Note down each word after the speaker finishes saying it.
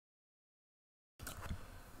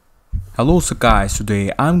Hello, so guys,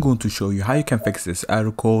 today I'm going to show you how you can fix this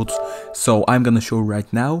error code. So I'm gonna show right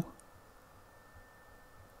now.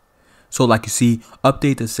 So like you see,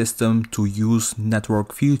 update the system to use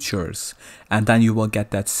network features, and then you will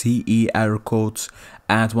get that CE error code.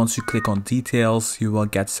 And once you click on details, you will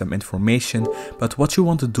get some information. But what you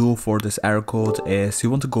want to do for this error code is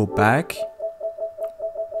you want to go back,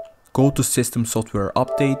 go to system software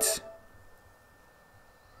update.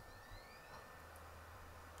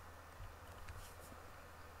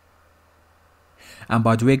 And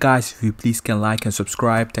by the way guys, if you please can like and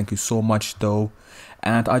subscribe, thank you so much though.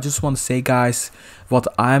 And I just want to say guys, what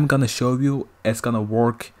I'm gonna show you is gonna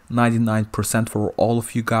work 99% for all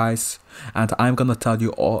of you guys, and I'm gonna tell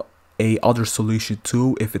you a other solution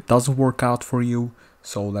too if it doesn't work out for you.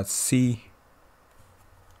 So let's see.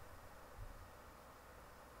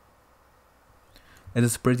 It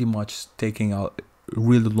is pretty much taking a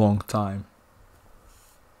really long time.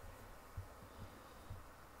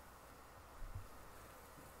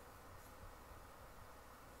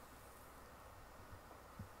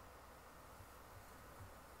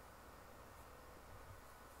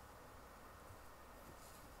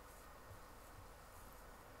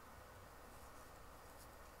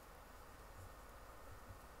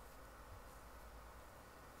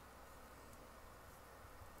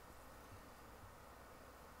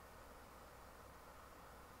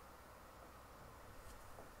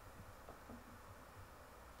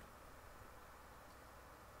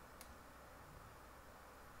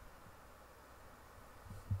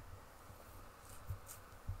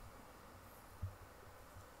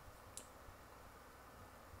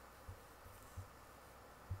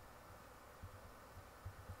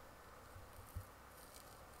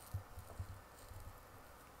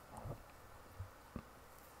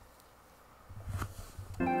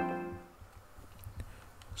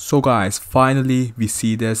 So guys, finally we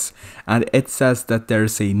see this, and it says that there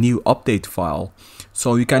is a new update file.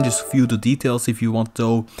 So you can just view the details if you want to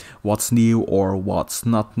know what's new or what's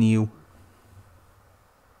not new.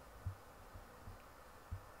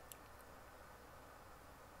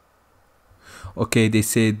 Okay, they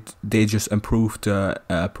said they just improved the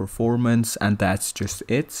performance, and that's just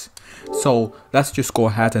it. So let's just go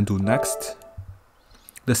ahead and do next.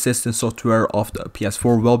 The system software of the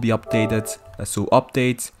PS4 will be updated. Let's do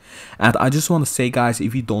update. And I just want to say guys,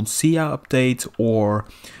 if you don't see an update, or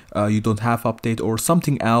you don't have update or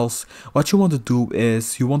something else, what you want to do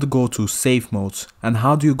is you want to go to save mode. And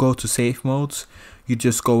how do you go to save mode? You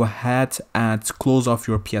just go ahead and close off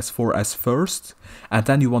your PS4 as first, and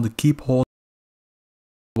then you want to keep holding.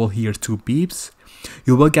 You will hear two beeps.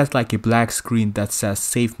 You will get like a black screen that says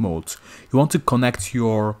save mode. You want to connect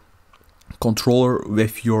your controller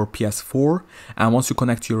with your PS4, and once you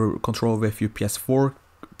connect your controller with your PS4,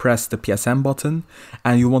 press the PSM button,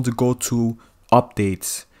 and you want to go to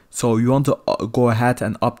updates. So you want to go ahead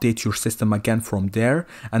and update your system again from there,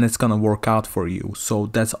 and it's gonna work out for you. So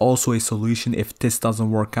that's also a solution. If this doesn't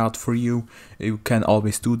work out for you, you can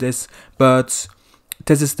always do this, but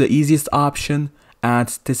this is the easiest option,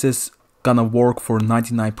 and this is gonna work for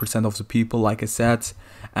 99% of the people, like I said.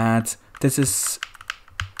 And this is,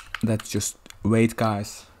 let's just wait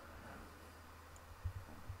guys.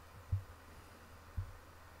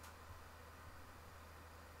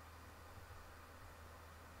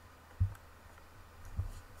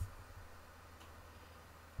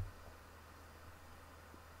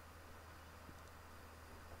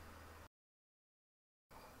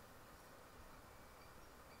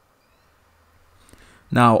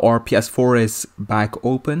 Now our PS4 is back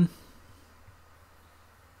open.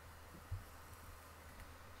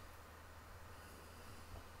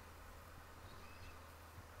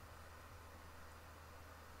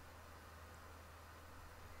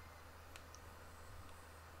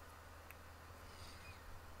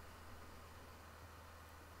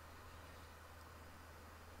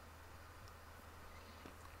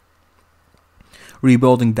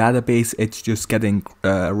 Rebuilding database, it's just getting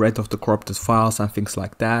rid of the corrupted files and things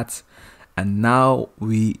like that. And now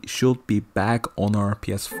we should be back on our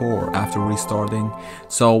PS4 after restarting.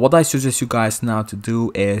 So what I suggest you guys now to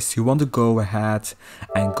do is you want to go ahead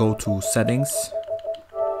and go to settings.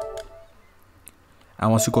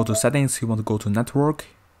 And once you go to settings, you want to go to network.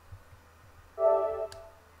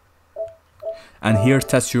 And here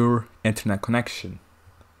test your internet connection.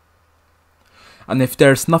 And if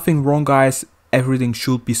there's nothing wrong guys, everything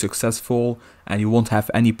should be successful, and you won't have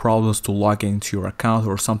any problems to log into your account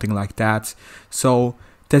or something like that. So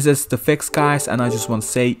this is the fix guys, and I just want to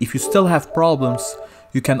say, if you still have problems,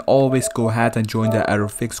 you can always go ahead and join the error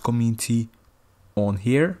fix community on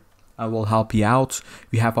here. I will help you out.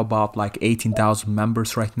 We have about like 18,000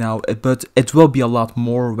 members right now, but it will be a lot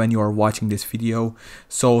more when you are watching this video.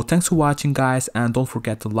 So thanks for watching, guys, and don't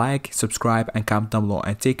forget to like, subscribe, and comment down below,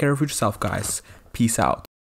 and take care of yourself, guys. Peace out.